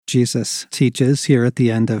Jesus teaches here at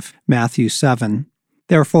the end of Matthew 7.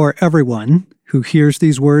 Therefore, everyone who hears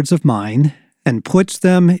these words of mine and puts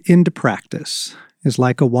them into practice is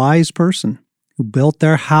like a wise person who built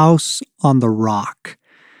their house on the rock.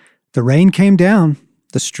 The rain came down,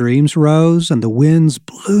 the streams rose, and the winds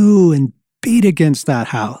blew and beat against that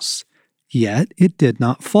house. Yet it did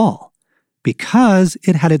not fall, because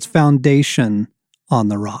it had its foundation on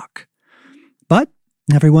the rock. But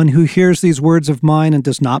everyone who hears these words of mine and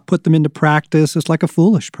does not put them into practice is like a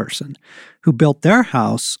foolish person who built their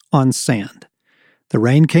house on sand. The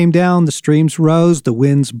rain came down, the streams rose, the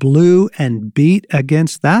winds blew and beat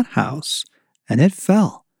against that house, and it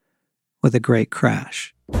fell with a great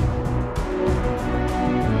crash.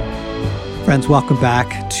 Friends, welcome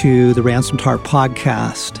back to the Ransomed Heart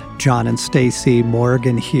podcast. John and Stasi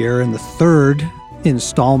Morgan here in the third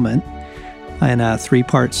installment in a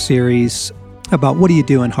three-part series about what do you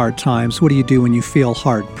do in hard times? What do you do when you feel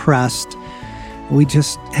hard-pressed? We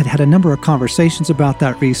just had a number of conversations about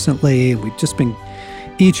that recently. We've just been,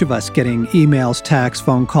 each of us, getting emails, texts,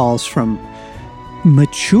 phone calls from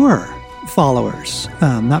mature followers,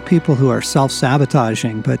 not people who are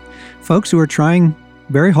self-sabotaging, but folks who are trying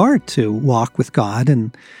very hard to walk with God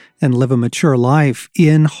and live a mature life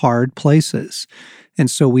in hard places. And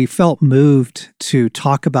so we felt moved to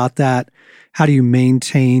talk about that. How do you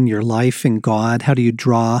maintain your life in God? How do you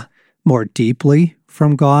draw more deeply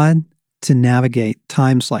from God to navigate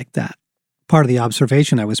times like that? Part of the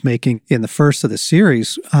observation I was making in the first of the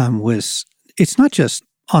series was it's not just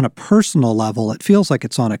on a personal level. It feels like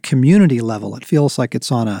it's on a community level. It feels like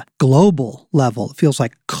it's on a global level. It feels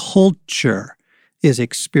like culture is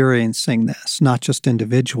experiencing this, not just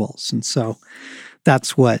individuals. And so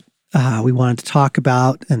that's what we wanted to talk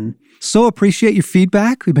about. And so appreciate your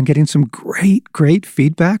feedback. We've been getting some great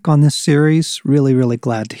feedback on this series. Really, really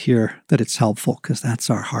glad to hear that it's helpful because that's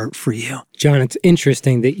our heart for you. John, it's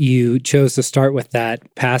interesting that you chose to start with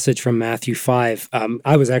that passage from Matthew 5.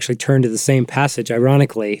 I was actually turned to the same passage.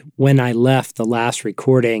 Ironically, when I left the last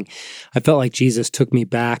recording, I felt like Jesus took me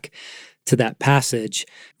back to that passage.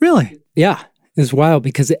 Really? Yeah. It's wild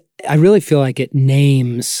because I really feel like it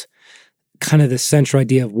names kind of the central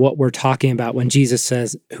idea of what we're talking about when Jesus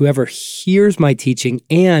says, whoever hears my teaching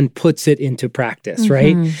and puts it into practice,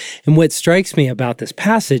 right? And what strikes me about this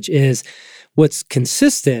passage is what's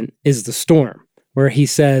consistent is the storm, where he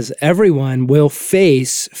says everyone will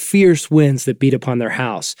face fierce winds that beat upon their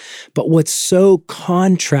house. But what's so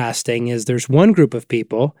contrasting is there's one group of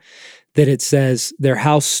people that it says their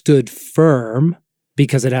house stood firm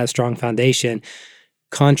because it has strong foundation,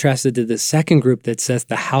 contrasted to the second group that says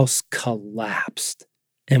the house collapsed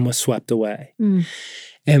and was swept away.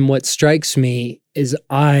 And what strikes me is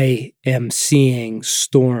I am seeing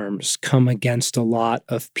storms come against a lot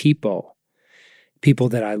of people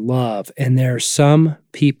that I love. And there are some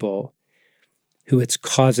people who it's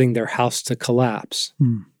causing their house to collapse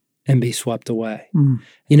and be swept away.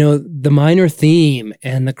 You know, the minor theme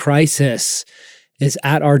and the crisis is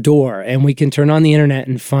at our door, and we can turn on the internet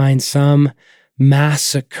and find some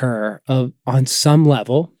massacre on some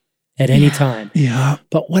level at any time. Yeah.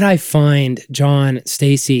 But what I find, John,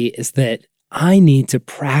 Stasi, is that I need to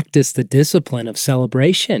practice the discipline of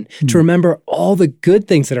celebration to remember all the good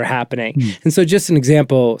things that are happening. And so just an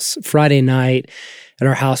example, Friday night at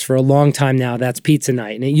our house for a long time now, that's pizza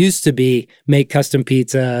night. And it used to be make custom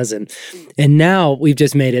pizzas. And now we've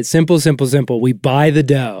just made it simple. We buy the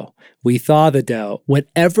dough. We thaw the dough.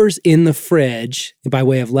 Whatever's in the fridge, by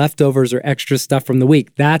way of leftovers or extra stuff from the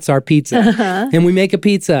week, that's our pizza. And we make a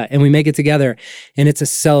pizza, and we make it together. And it's a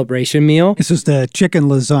celebration meal. This is the chicken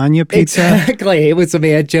lasagna pizza. Exactly. It was some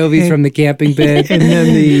anchovies from the camping bin. And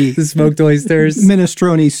then the smoked oysters.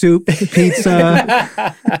 Minestrone soup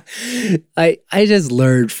pizza. I just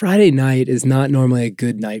learned Friday night is not normally a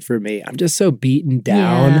good night for me. I'm just so beaten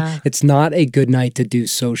down. Yeah. It's not a good night to do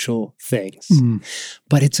social things.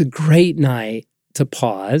 But it's a great night to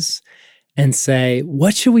pause and say,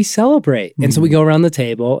 what should we celebrate? And so we go around the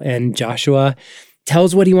table, and Joshua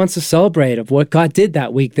tells what he wants to celebrate of what God did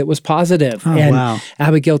that week that was positive. Wow.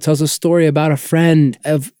 Abigail tells a story about a friend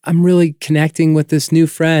of, I'm really connecting with this new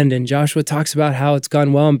friend. And Joshua talks about how it's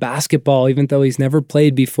gone well in basketball, even though he's never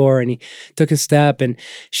played before and he took a step. And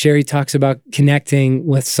Sherry talks about connecting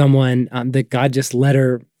with someone that God just led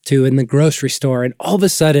her to in the grocery store. And all of a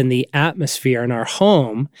sudden, the atmosphere in our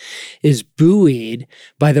home is buoyed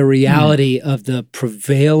by the reality of the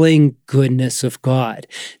prevailing goodness of God.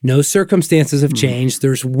 No circumstances have changed.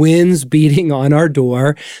 There's winds beating on our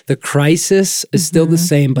door. The crisis is still the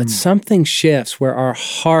same, but something shifts where our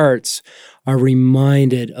hearts are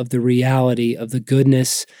reminded of the reality of the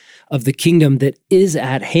goodness of the kingdom that is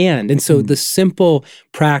at hand. And so the simple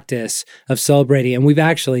practice of celebrating, and we've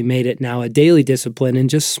actually made it now a daily discipline in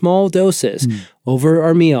just small doses over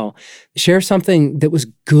our meal, share something that was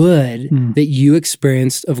good that you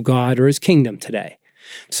experienced of God or his kingdom today.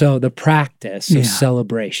 So the practice of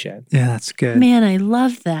celebration. Yeah, that's good. Man, I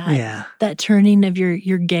love that. Yeah. That turning of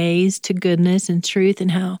your gaze to goodness and truth,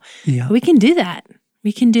 and how Yeah. we can do that.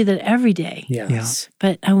 We can do that every day. Yes.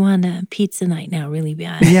 But I want a pizza night now really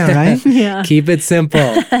bad. Yeah, right? Yeah. Keep it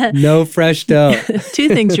simple. No fresh dough. Two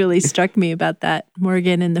things really struck me about that,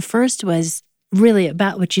 Morgan. And the first was really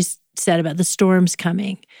about what you said about the storms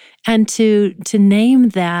coming. And to name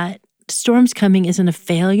that storms coming isn't a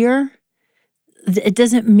failure. It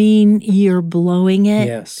doesn't mean you're blowing it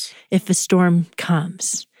Yes. if a storm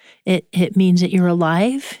comes. It means that you're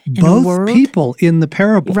alive in a Both world. people in the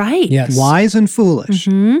parable, Right. Yes. wise and foolish,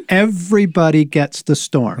 Mhm. everybody gets the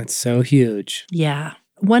storm. That's so huge. Yeah.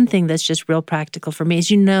 One thing that's just real practical for me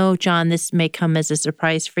is, you know, John, this may come as a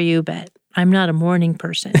surprise for you, but I'm not a morning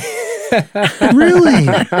person. Really?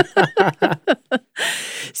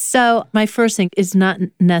 So my first thing is not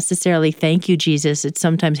necessarily thank you, Jesus. It's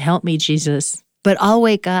sometimes help me, Jesus. But I'll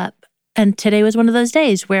wake up. And today was one of those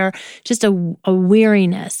days where just a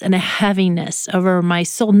weariness and a heaviness over my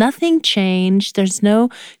soul. Nothing changed. There's no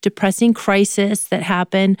depressing crisis that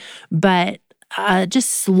happened, but just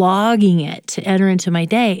slogging it to enter into my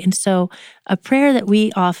day. And so a prayer that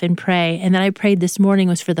we often pray, and that I prayed this morning,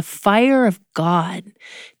 was for the fire of God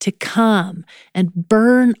to come and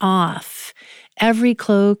burn off every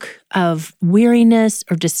cloak of weariness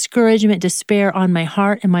or discouragement, despair on my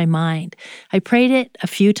heart and my mind. I prayed it a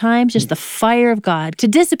few times, just the fire of God to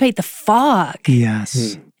dissipate the fog.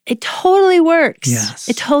 Yes. It totally works. Yes.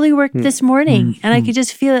 It totally worked this morning. And I could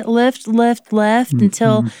just feel it lift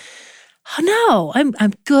until, oh no,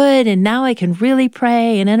 I'm good. And now I can really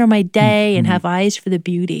pray and enter my day and have eyes for the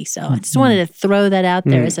beauty. So I just wanted to throw that out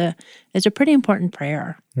there as a pretty important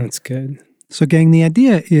prayer. That's good. So, gang, the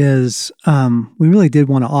idea is we really did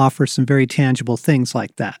want to offer some very tangible things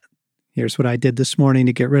like that. Here's what I did this morning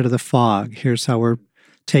to get rid of the fog. Here's how we're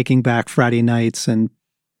taking back Friday nights and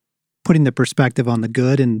putting the perspective on the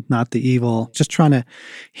good and not the evil. Just trying to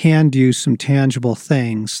hand you some tangible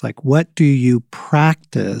things, like what do you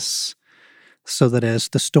practice so that as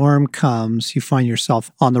the storm comes, you find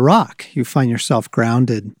yourself on the rock, you find yourself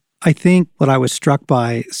grounded. I think what I was struck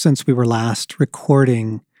by since we were last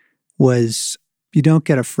recording was you don't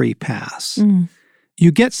get a free pass.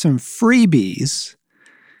 You get some freebies,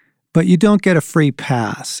 but you don't get a free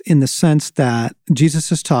pass in the sense that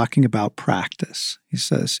Jesus is talking about practice. He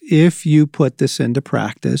says, if you put this into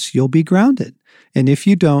practice, you'll be grounded. And if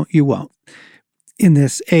you don't, you won't. In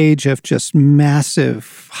this age of just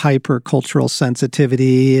massive hyper-cultural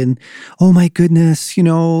sensitivity and, oh my goodness, you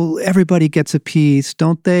know, everybody gets a piece,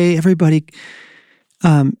 don't they? Everybody,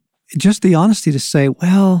 just the honesty to say,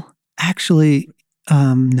 well, actually,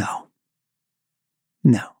 no.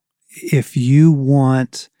 If you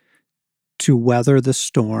want to weather the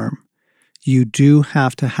storm, you do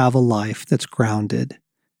have to have a life that's grounded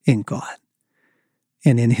in God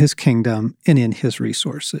and in his kingdom and in his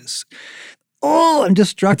resources. Oh, I'm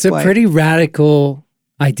just struck It's a by pretty radical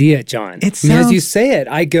idea, John. It I mean, as sounds- you say it,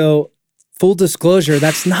 I go, full disclosure,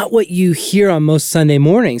 that's not what you hear on most Sunday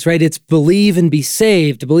mornings, right? It's believe and be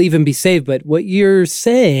saved, believe and be saved. But what you're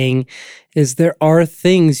saying is there are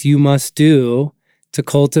things you must do to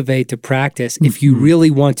cultivate, to practice, if you really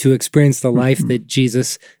want to experience the life that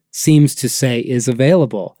Jesus seems to say is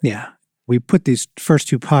available. Yeah. We put these first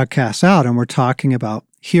two podcasts out and we're talking about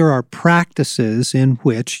here are practices in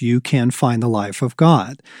which you can find the life of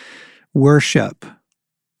God. Worship,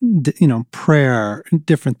 prayer,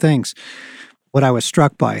 different things. What I was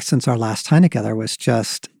struck by since our last time together was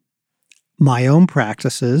just my own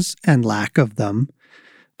practices and lack of them,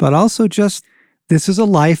 but also just this is a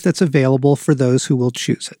life that's available for those who will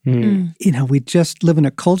choose it. We just live in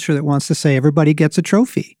a culture that wants to say everybody gets a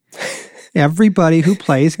trophy. Everybody who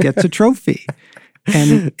plays gets a trophy.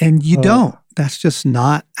 And you don't. That's just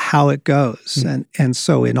not how it goes. And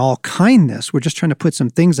so in all kindness, we're just trying to put some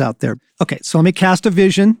things out there. Okay, so let me cast a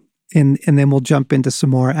vision, and then we'll jump into some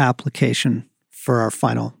more application for our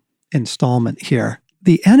final installment here.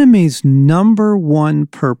 The enemy's number one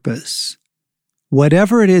purpose,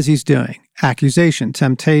 whatever it is he's doing, accusation,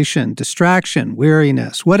 temptation, distraction,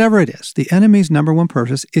 weariness, whatever it is, the enemy's number one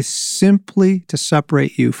purpose is simply to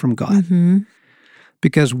separate you from God.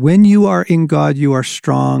 Because when you are in God, you are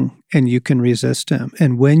strong and you can resist him.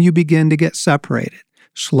 And when you begin to get separated,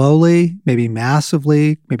 slowly, maybe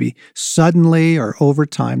massively, maybe suddenly or over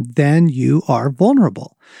time, then you are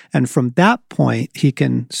vulnerable. And from that point, he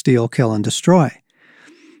can steal, kill, and destroy.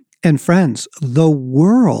 And friends, the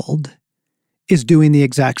world is doing the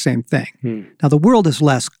exact same thing. Now, the world is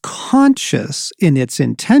less conscious in its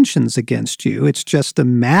intentions against you. It's just the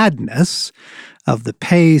madness of the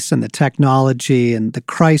pace and the technology and the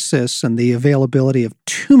crisis and the availability of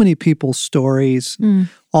too many people's stories,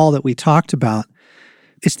 all that we talked about.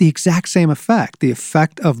 It's the exact same effect. The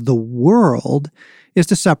effect of the world is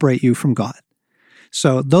to separate you from God.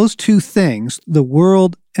 So those two things, the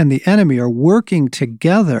world and the enemy, are working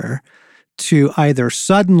together to either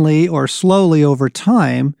suddenly or slowly over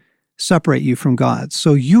time separate you from God.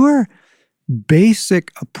 So your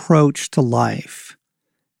basic approach to life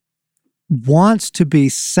wants to be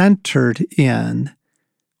centered in,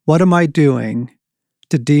 what am I doing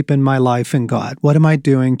to deepen my life in God? What am I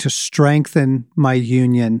doing to strengthen my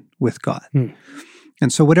union with God?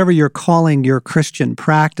 And so whatever you're calling your Christian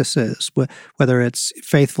practices, whether it's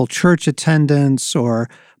faithful church attendance or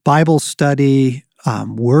Bible study,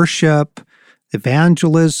 worship,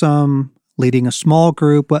 evangelism, leading a small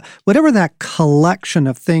group, whatever that collection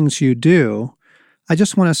of things you do, I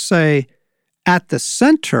just want to say at the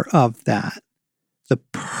center of that, the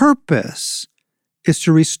purpose is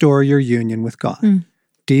to restore your union with God.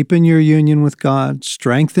 Deepen your union with God,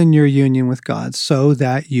 strengthen your union with God so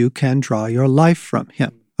that you can draw your life from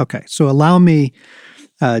Him. Okay, so allow me,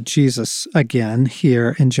 Jesus again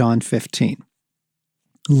here in John 15.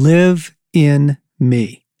 Live in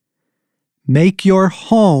me. Make your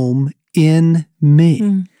home in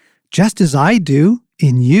me, just as I do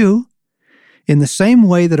in you. In the same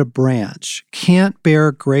way that a branch can't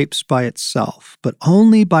bear grapes by itself, but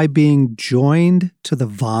only by being joined to the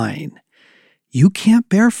vine, you can't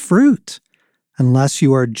bear fruit unless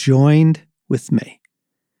you are joined with me.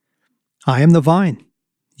 I am the vine.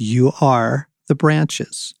 You are the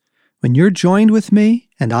branches. When you're joined with me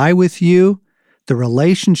and I with you, the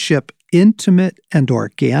relationship intimate and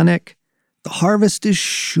organic, the harvest is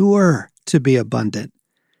sure to be abundant.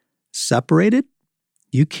 Separated,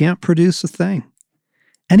 you can't produce a thing.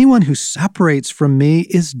 Anyone who separates from me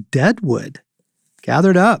is dead wood,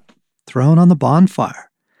 gathered up, thrown on the bonfire.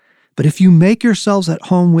 But if you make yourselves at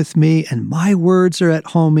home with me and my words are at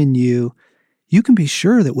home in you, you can be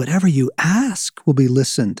sure that whatever you ask will be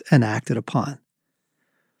listened and acted upon.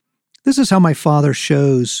 This is how my Father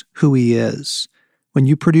shows who He is. When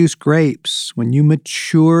you produce grapes, when you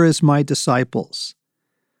mature as my disciples.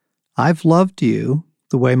 I've loved you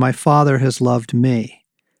the way my Father has loved me.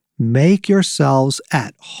 Make yourselves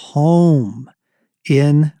at home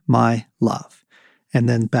in my love. And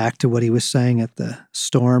then back to what he was saying at the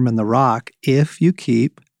storm and the rock, if you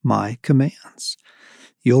keep my commands,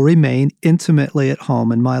 you'll remain intimately at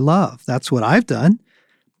home in my love. That's what I've done.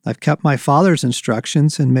 I've kept my Father's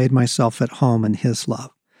instructions and made myself at home in His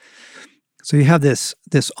love. So you have this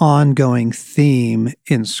ongoing theme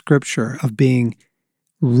in Scripture of being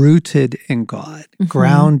rooted in God,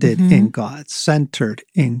 grounded in God, centered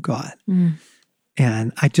in God.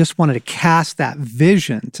 And I just wanted to cast that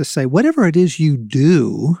vision to say, whatever it is you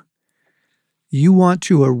do, you want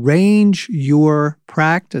to arrange your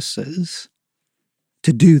practices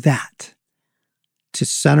to do that, to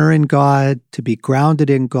center in God, to be grounded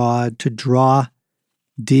in God, to draw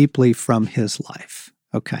deeply from His life.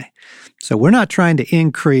 Okay, so we're not trying to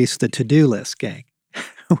increase the to-do list, gang.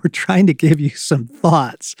 We're trying to give you some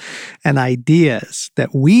thoughts and ideas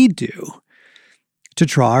that we do to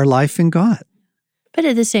draw our life in God. But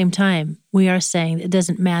at the same time, we are saying it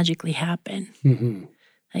doesn't magically happen.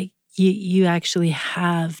 Like you actually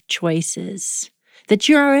have choices that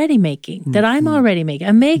you're already making, that I'm already making.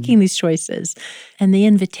 I'm making these choices. And the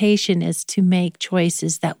invitation is to make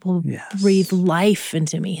choices that will breathe life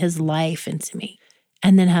into me, His life into me,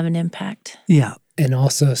 and then have an impact. Yeah. And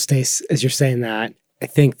also, Stace, as you're saying that, I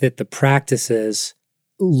think that the practices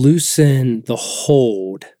loosen the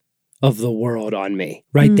hold of the world on me,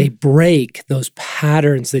 right? They break those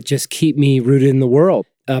patterns that just keep me rooted in the world.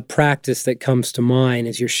 A practice that comes to mind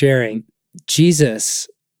as you're sharing, Jesus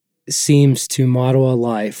seems to model a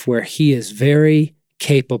life where He is very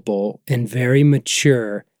capable and very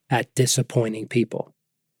mature at disappointing people.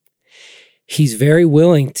 He's very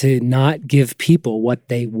willing to not give people what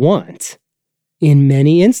they want in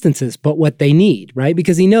many instances, but what they need, right?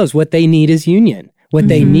 Because He knows what they need is union. What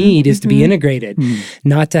they need is to be integrated,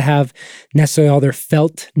 not to have necessarily all their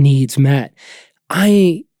felt needs met.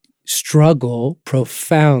 I struggle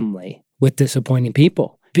profoundly with disappointing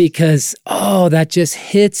people. because, that just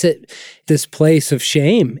hits at this place of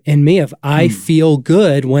shame in me of I feel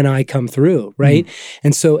good when I come through, right?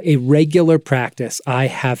 And so a regular practice I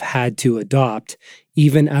have had to adopt,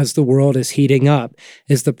 even as the world is heating up,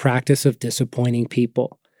 is the practice of disappointing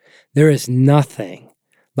people. There is nothing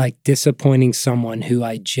like disappointing someone who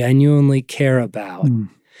I genuinely care about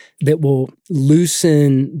that will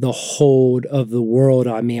loosen the hold of the world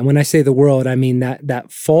on me. And when I say the world, I mean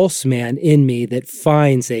that false man in me that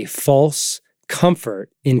finds a false comfort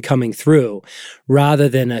in coming through rather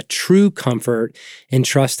than a true comfort in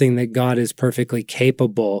trusting that God is perfectly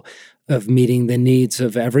capable of meeting the needs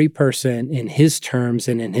of every person in his terms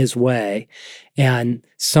and in his way. And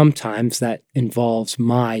sometimes that involves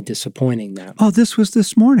my disappointing them. Oh, this was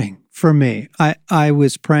this morning for me. I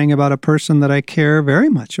was praying about a person that I care very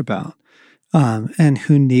much about and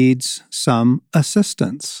who needs some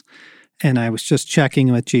assistance. And I was just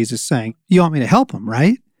checking with Jesus saying, you want me to help him,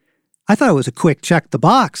 right? I thought it was a quick check the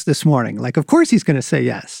box this morning. Like, of course he's going to say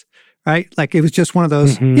yes, right? Like it was just one of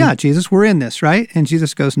those, yeah, Jesus, we're in this, right? And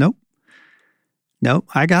Jesus goes, nope,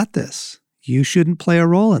 I got this. You shouldn't play a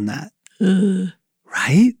role in that.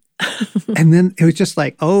 Right? And then it was just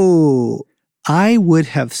like, I would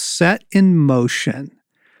have set in motion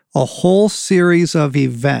a whole series of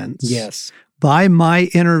events by my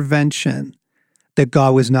intervention that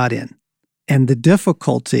God was not in. And the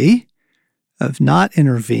difficulty of not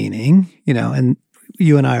intervening, and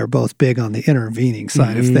you and I are both big on the intervening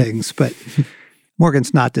side of things, but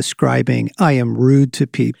Morgan's not describing, I am rude to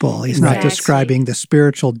people. He's not describing the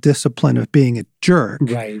spiritual discipline of being a jerk.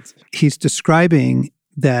 Right. He's describing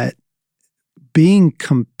that being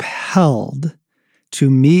compelled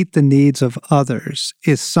to meet the needs of others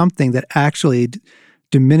is something that actually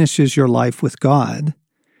diminishes your life with God.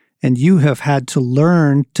 And you have had to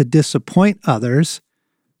learn to disappoint others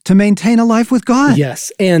to maintain a life with God.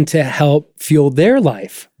 Yes, and to help fuel their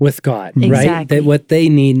life with God, right? Exactly. That what they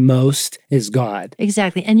need most is God.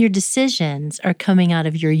 Exactly. And your decisions are coming out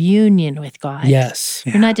of your union with God. Yes.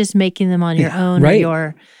 You're not just making them on your own or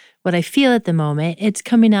your what I feel at the moment. It's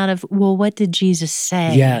coming out of, well, what did Jesus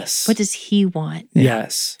say? Yes. What does he want?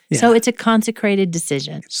 Yes. So it's a consecrated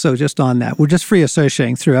decision. So just on that, we're just free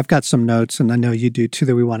associating through. I've got some notes, and I know you do too,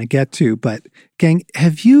 that we want to get to. But gang,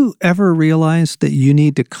 have you ever realized that you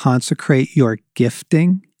need to consecrate your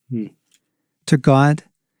gifting to God?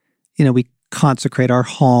 We consecrate our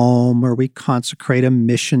home, or we consecrate a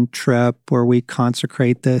mission trip, or we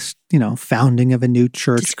consecrate this, founding of a new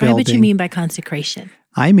church Describe building. what you mean by consecration.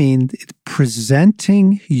 I mean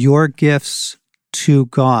presenting your gifts to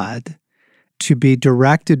God to be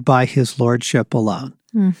directed by his lordship alone.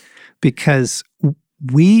 Because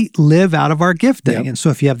we live out of our gifting. And so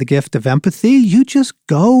if you have the gift of empathy, you just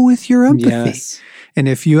go with your empathy. Yes. And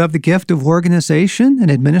if you have the gift of organization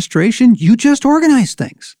and administration, you just organize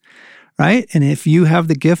things, right? And if you have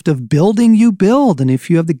the gift of building, you build. And if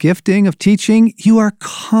you have the gifting of teaching, you are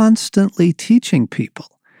constantly teaching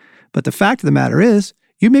people. But the fact of the matter is,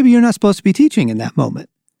 maybe you're not supposed to be teaching in that moment.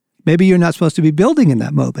 Maybe you're not supposed to be building in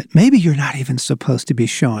that moment. Maybe you're not even supposed to be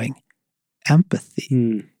showing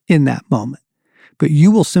empathy in that moment. But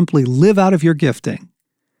you will simply live out of your gifting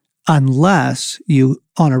unless you,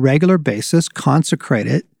 on a regular basis, consecrate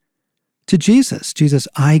it to Jesus. Jesus,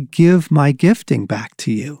 I give my gifting back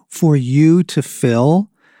to you for you to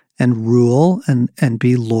fill and rule and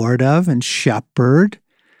be Lord of and shepherd,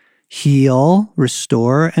 heal,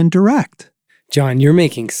 restore, and direct. John, you're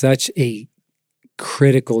making such a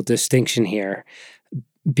critical distinction here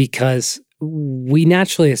because we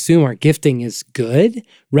naturally assume our gifting is good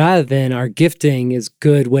rather than our gifting is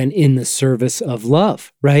good when in the service of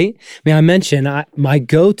love, right? I mean, I mentioned my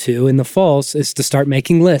go-to in the falls is to start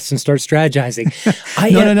making lists and start strategizing.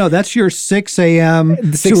 No. That's your 6 a.m.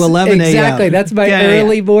 to 11 a.m. Exactly. That's my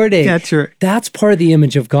early morning. That's part of the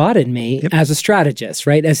image of God in me as a strategist,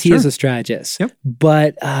 right? As he is a strategist.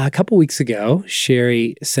 But a couple weeks ago,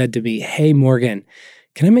 Sherry said to me, hey, Morgan,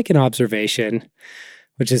 can I make an observation?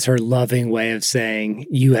 Which is her loving way of saying,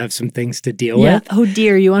 you have some things to deal with. Oh,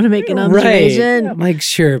 dear, you want to make an observation? Right. I'm like,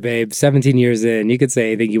 sure, babe, 17 years in, you could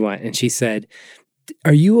say anything you want. And she said,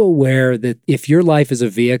 are you aware that if your life is a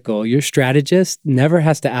vehicle, your strategist never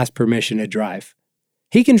has to ask permission to drive?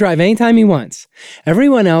 He can drive anytime he wants.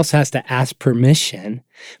 Everyone else has to ask permission,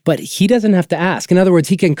 but he doesn't have to ask. In other words,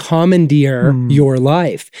 he can commandeer your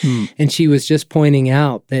life. And she was just pointing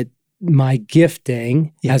out that my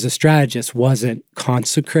gifting as a strategist wasn't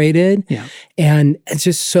consecrated. And it's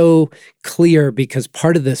just so clear because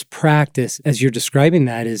part of this practice, as you're describing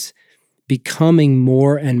that, is becoming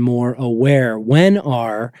more and more aware. When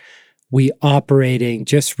are we operating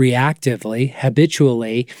just reactively,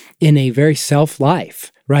 habitually, in a very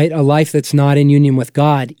self-life, right? A life that's not in union with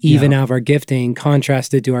God, even out of our gifting,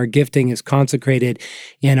 contrasted to our gifting is consecrated,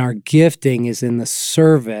 and our gifting is in the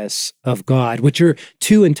service of God, which are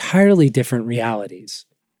two entirely different realities.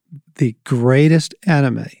 The greatest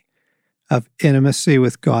enemy of intimacy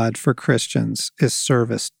with God for Christians is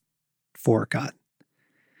service for God.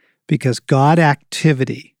 Because God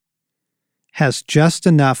activity has just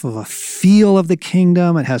enough of a feel of the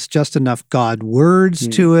kingdom. It has just enough God words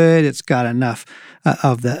to it. It's got enough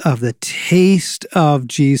of the taste of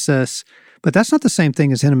Jesus. But that's not the same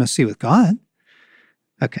thing as intimacy with God.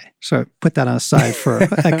 Okay, so put that on a side for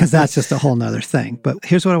because that's just a whole nother thing. But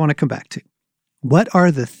here's what I want to come back to. What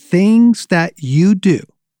are the things that you do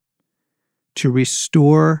to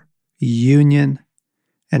restore union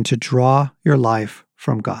and to draw your life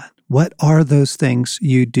from God? What are those things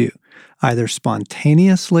you do, either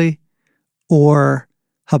spontaneously or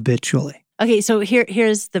habitually? Okay, so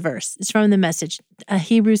here's the verse. It's from the Message,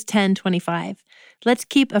 Hebrews 10:25. Let's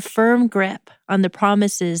keep a firm grip on the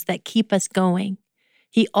promises that keep us going.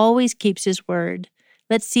 He always keeps his word.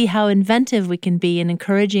 Let's see how inventive we can be in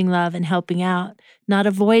encouraging love and helping out, not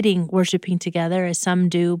avoiding worshiping together as some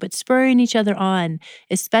do, but spurring each other on,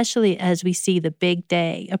 especially as we see the big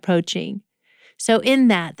day approaching. So in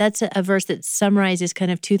that's a verse that summarizes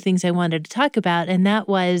kind of two things I wanted to talk about, and that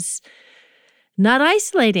was not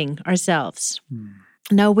isolating ourselves.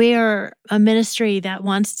 No, we are a ministry that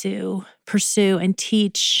wants to pursue and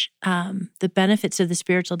teach the benefits of the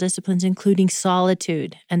spiritual disciplines, including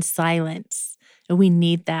solitude and silence. And we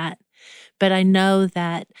need that. But I know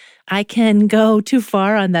that I can go too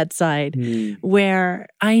far on that side where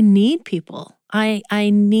I need people. I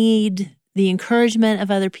need the encouragement of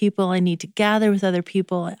other people. I need to gather with other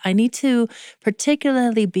people. I need to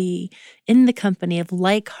particularly be in the company of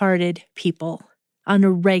like-hearted people on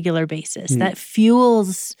a regular basis. That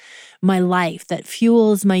fuels my life, that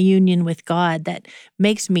fuels my union with God, that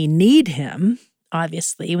makes me need him,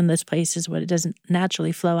 obviously, in those places where it doesn't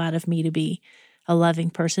naturally flow out of me to be a loving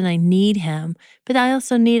person. I need him, but I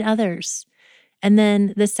also need others. And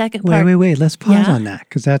then the second part— Wait. Let's pause on that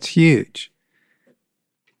because that's huge.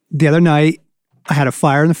 The other night, I had a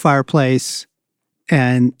fire in the fireplace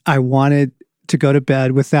and I wanted to go to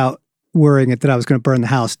bed without worrying that I was going to burn the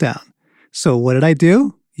house down. So what did I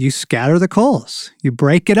do? You scatter the coals. You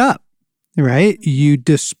break it up, right? You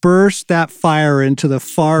disperse that fire into the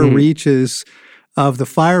far reaches of the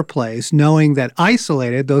fireplace, knowing that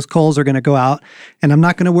isolated, those coals are going to go out and I'm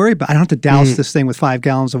not going to worry about it. I don't have to douse this thing with 5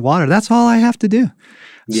 gallons of water. That's all I have to do.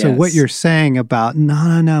 Yes. So what you're saying about,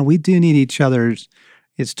 no, we do need each other's,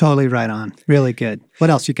 it's totally right on. Really good. What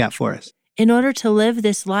else you got for us? In order to live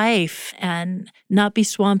this life and not be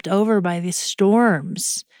swamped over by these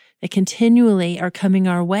storms that continually are coming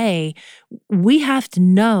our way, we have to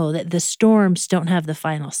know that the storms don't have the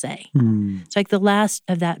final say. It's like the last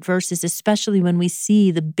of that verse is especially when we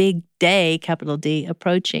see the big day, capital D,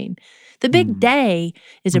 approaching. The big day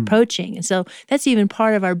is approaching. And so that's even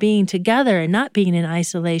part of our being together and not being in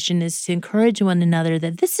isolation, is to encourage one another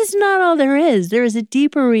that this is not all there is. There is a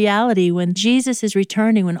deeper reality when Jesus is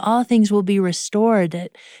returning, when all things will be restored.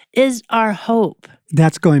 That is our hope.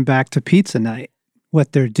 That's going back to pizza night.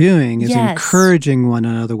 What they're doing is encouraging one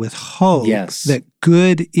another with hope that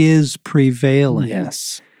good is prevailing.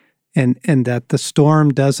 Yes. And that the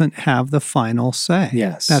storm doesn't have the final say.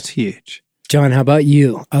 Yes. That's huge. John, how about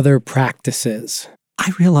you? Other practices?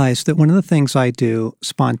 I realized that one of the things I do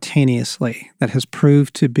spontaneously that has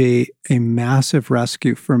proved to be a massive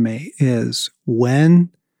rescue for me is when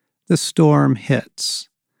the storm hits,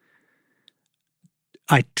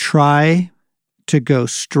 I try to go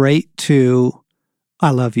straight to, I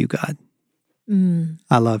love you, God.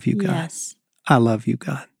 I love you, God. Yes. I love you,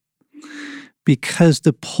 God. Because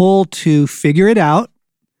the pull to figure it out,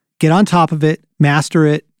 get on top of it, master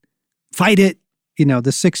it, fight it,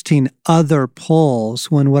 the 16 other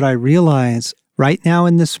pulls, when what I realize right now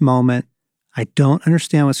in this moment, I don't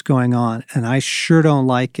understand what's going on and I sure don't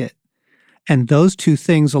like it. And those two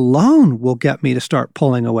things alone will get me to start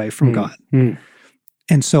pulling away from God.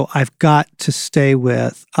 And so I've got to stay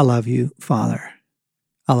with, I love you, Father.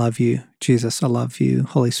 I love you, Jesus. I love you,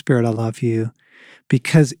 Holy Spirit. I love you,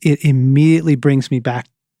 because it immediately brings me back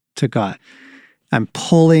to God. I'm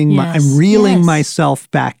I'm reeling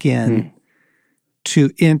myself back in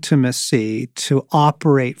to intimacy, to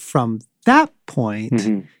operate from that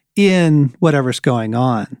point in whatever's going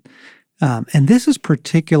on. And this is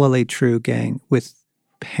particularly true, gang, with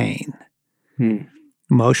pain,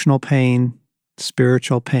 emotional pain,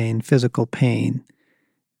 spiritual pain, physical pain.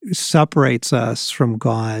 Separates us from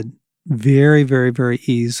God very, very, very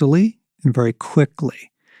easily and very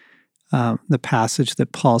quickly. The passage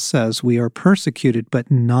that Paul says, we are persecuted,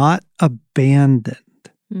 but not abandoned.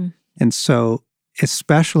 Mm. And so,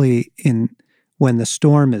 especially when the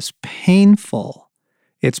storm is painful,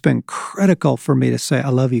 it's been critical for me to say, I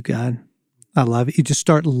love you, God. I love you. You just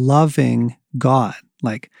start loving God,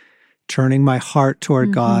 like turning my heart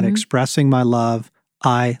toward God, expressing my love.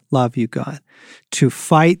 I love you, God. To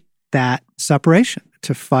fight that separation,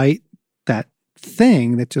 to fight that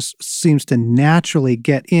thing that just seems to naturally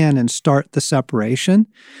get in and start the separation.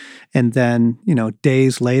 And then,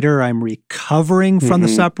 days later, I'm recovering from the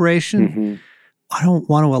separation. I don't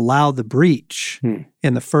want to allow the breach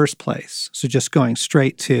in the first place. So just going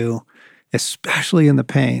straight to, especially in the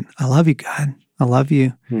pain, I love you, God. I love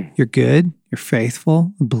you. You're good. You're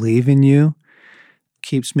faithful. I believe in you.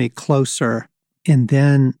 Keeps me closer. And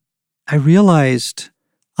then I realized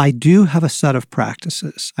I do have a set of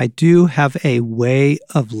practices. I do have a way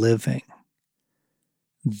of living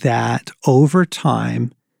that over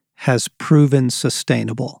time has proven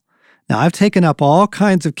sustainable. Now, I've taken up all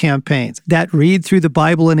kinds of campaigns. That read through the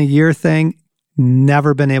Bible in a year thing,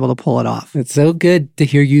 never been able to pull it off. It's so good to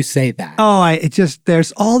hear you say that. Oh,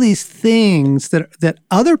 there's all these things that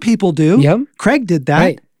other people do. Yep. Craig did that.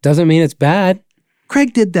 Right. Doesn't mean it's bad.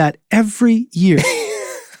 Craig did that every year.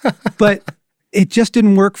 But it just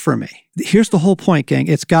didn't work for me. Here's the whole point, gang.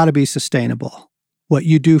 It's got to be sustainable. What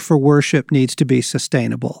you do for worship needs to be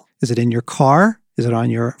sustainable. Is it in your car? Is it on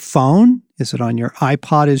your phone? Is it on your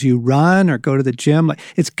iPod as you run or go to the gym?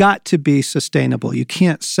 It's got to be sustainable. You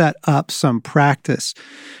can't set up some practice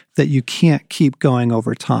that you can't keep going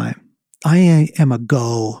over time. I am a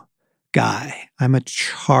go guy. I'm a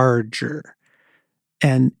charger.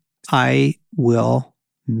 And I will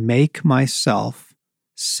make myself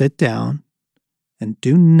sit down and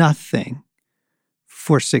do nothing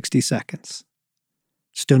for 60 seconds.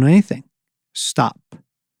 Just don't do anything. Stop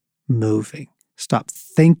moving. Stop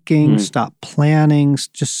thinking. Stop planning.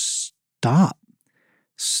 Just stop.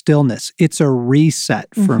 Stillness. It's a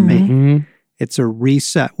reset for me. It's a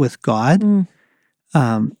reset with God.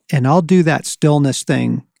 And I'll do that stillness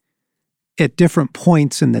thing at different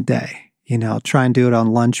points in the day. I'll try and do it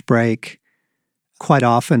on lunch break. Quite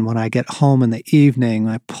often when I get home in the evening,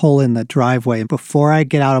 I pull in the driveway, and before I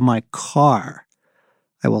get out of my car,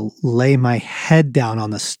 I will lay my head down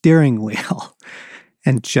on the steering wheel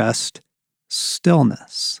and just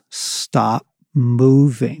stillness. Stop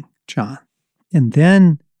moving, John. And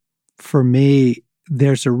then for me,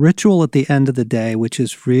 there's a ritual at the end of the day, which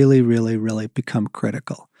has really, really, really become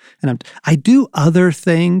critical. And I do other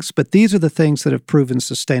things, but these are the things that have proven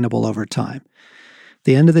sustainable over time. At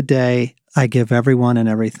the end of the day, I give everyone and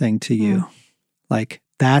everything to you.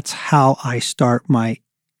 That's how I start my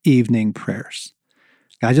evening prayers.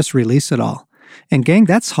 I just release it all. And gang,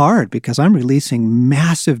 that's hard because I'm releasing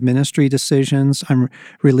massive ministry decisions. I'm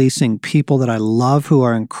releasing people that I love who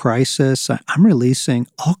are in crisis. I'm releasing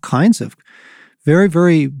all kinds of very,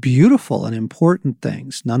 very beautiful and important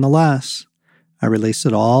things. Nonetheless, I release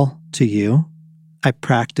it all to you. I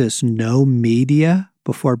practice no media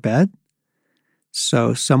before bed.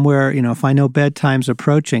 So somewhere, if I know bedtime's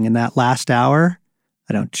approaching in that last hour,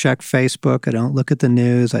 I don't check Facebook. I don't look at the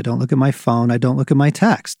news. I don't look at my phone. I don't look at my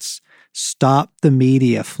texts. Stop the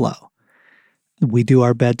media flow. We do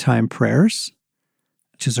our bedtime prayers,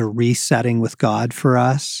 which is a resetting with God for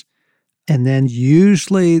us. And then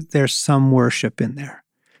usually there's some worship in there.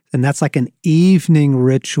 And that's like an evening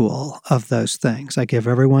ritual of those things. I give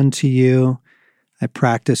everyone to you. I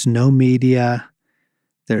practice no media.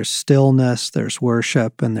 There's stillness, there's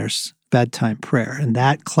worship, and there's bedtime prayer. And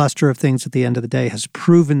that cluster of things at the end of the day has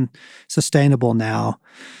proven sustainable now,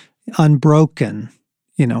 unbroken,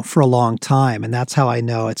 for a long time. And that's how I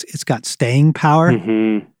know it's got staying power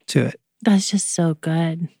to it. That's just so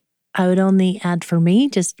good. I would only add for me,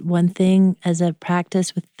 just one thing as a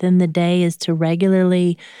practice within the day is to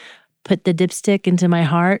regularly put the dipstick into my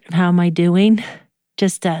heart. How am I doing?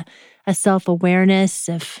 Just a self-awareness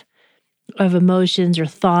of emotions or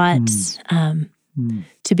thoughts.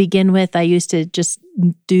 To begin with, I used to just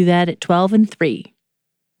do that at 12 and 3.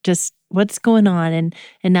 Just what's going on?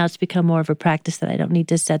 And now it's become more of a practice that I don't need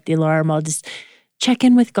to set the alarm. I'll just check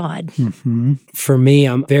in with God. For me,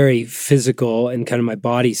 I'm very physical and kind of my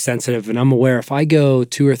body's sensitive. And I'm aware if I go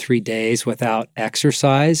 2 or 3 days without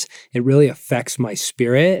exercise, it really affects my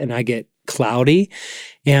spirit and I get cloudy.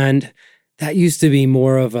 And that used to be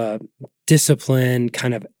more of a discipline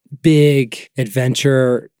kind of big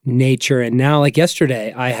adventure nature. And now, like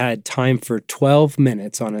yesterday, I had time for 12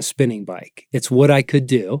 minutes on a spinning bike. It's what I could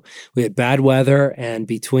do. We had bad weather, and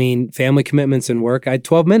between family commitments and work, I had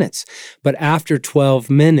 12 minutes. But after 12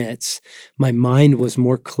 minutes, my mind was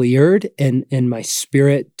more cleared and my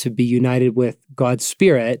spirit to be united with God's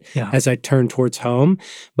spirit as I turned towards home.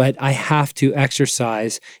 But I have to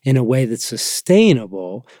exercise in a way that's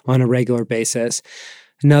sustainable on a regular basis.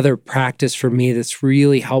 Another practice for me that's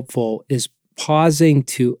really helpful is pausing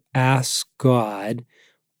to ask God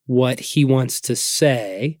what he wants to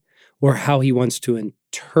say or how he wants to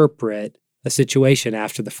interpret a situation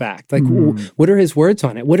after the fact. Like, what are his words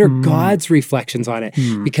on it? What are God's reflections on it?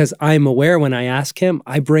 Because I'm aware when I ask him,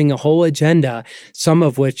 I bring a whole agenda, some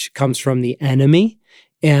of which comes from the enemy,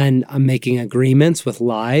 and I'm making agreements with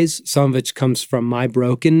lies. Some of which comes from my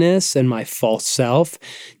brokenness and my false self,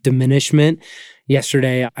 diminishment.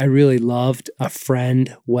 Yesterday, I really loved a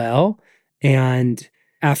friend well, and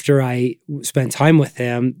after I spent time with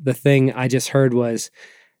him, the thing I just heard was,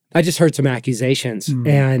 I just heard some accusations.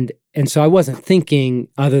 And so I wasn't thinking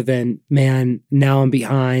other than, man, now I'm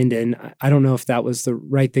behind, and I don't know if that was the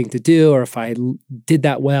right thing to do or if I did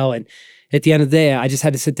that well. And at the end of the day, I just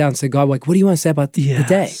had to sit down and say, God, like, what do you want to say about the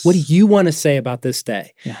day? What do you want to say about this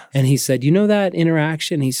day? And he said, you know that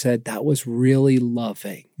interaction? He said, that was really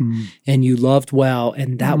loving and you loved well.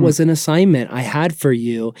 And that was an assignment I had for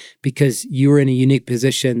you because you were in a unique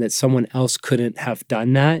position that someone else couldn't have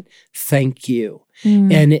done that. Thank you.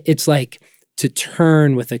 And it's like to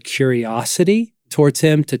turn with a curiosity towards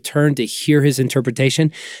him, to turn to hear his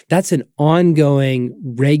interpretation. That's an ongoing,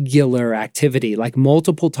 regular activity, like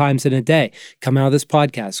multiple times in a day. Come out of this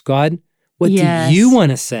podcast. God, what do you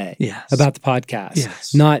want to say about the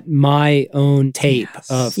podcast? Not my own tape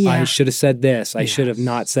of, I should have said this, I should have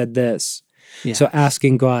not said this. So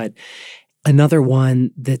asking God. Another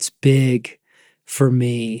one that's big for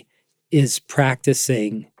me is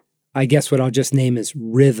practicing, I guess what I'll just name as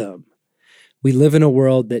rhythm. We live in a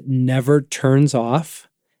world that never turns off.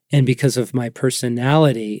 And because of my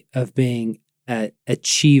personality of being an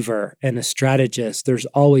achiever and a strategist, there's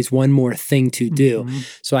always one more thing to do.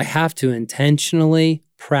 So I have to intentionally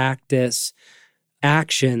practice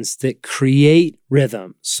actions that create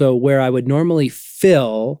rhythm. So where I would normally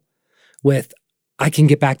fill with, I can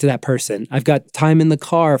get back to that person. I've got time in the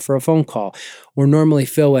car for a phone call. Or normally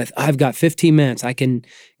fill with, I've got 15 minutes. I can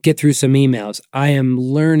get through some emails. I am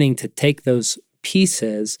learning to take those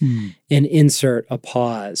pieces and insert a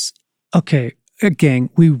pause. Okay, gang,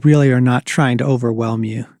 we really are not trying to overwhelm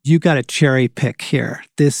you. You got to cherry pick here.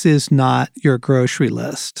 This is not your grocery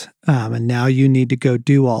list. And now you need to go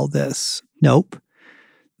do all this. Nope.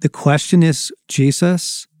 The question is,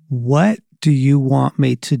 Jesus, what do you want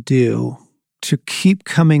me to do to keep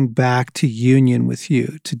coming back to union with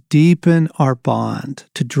you, to deepen our bond,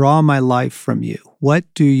 to draw my life from you? What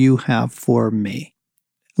do you have for me?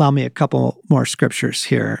 Allow me a couple more scriptures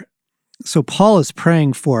here. So Paul is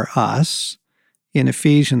praying for us in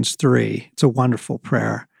Ephesians 3. It's a wonderful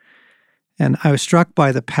prayer. And I was struck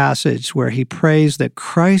by the passage where he prays that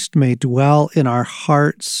Christ may dwell in our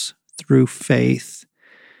hearts through faith,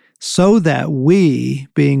 so that we,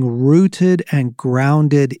 being rooted and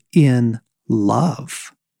grounded in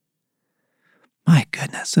love. My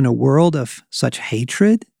goodness, in a world of such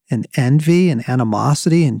hatred and envy and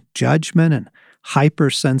animosity and judgment and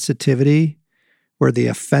hypersensitivity, where the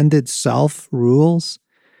offended self rules,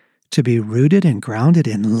 to be rooted and grounded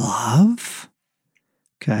in love?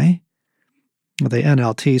 Okay. Well, the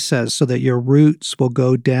NLT says, so that your roots will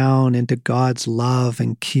go down into God's love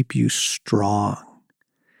and keep you strong.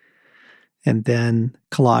 And then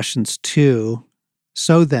Colossians 2,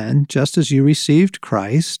 so then, just as you received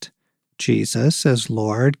Christ, Jesus, as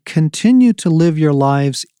Lord, continue to live your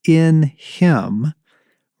lives in Him,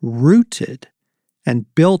 rooted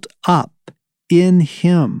and built up in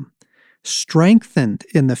Him, strengthened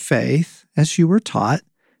in the faith as you were taught,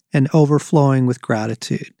 and overflowing with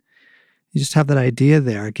gratitude. You just have that idea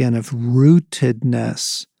there, again, of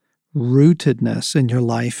rootedness in your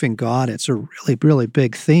life in God. It's a really, really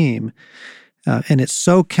big theme. And it's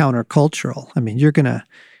so countercultural. I mean, you're gonna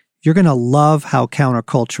love how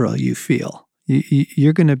countercultural you feel.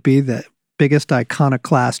 You're gonna be the biggest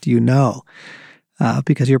iconoclast you know,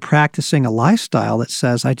 because you're practicing a lifestyle that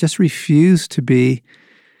says, I just refuse to be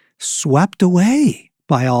swept away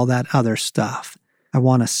by all that other stuff. I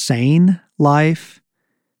want a sane life,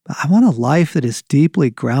 but I want a life that is deeply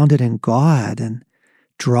grounded in God and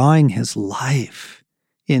drawing His life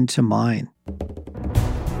into mine.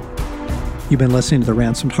 You've been listening to the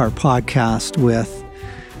Ransomed Heart podcast with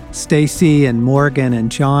Stasi and Morgan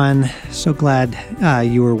and John, so glad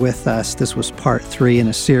you were with us. This was part 3 in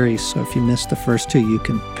a series, so if you missed the first 2, you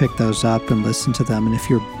can pick those up and listen to them. And if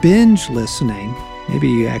you're binge listening, maybe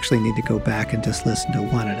you actually need to go back and just listen to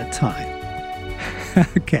one at a time.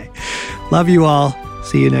 Okay. Love you all.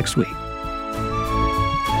 See you next week.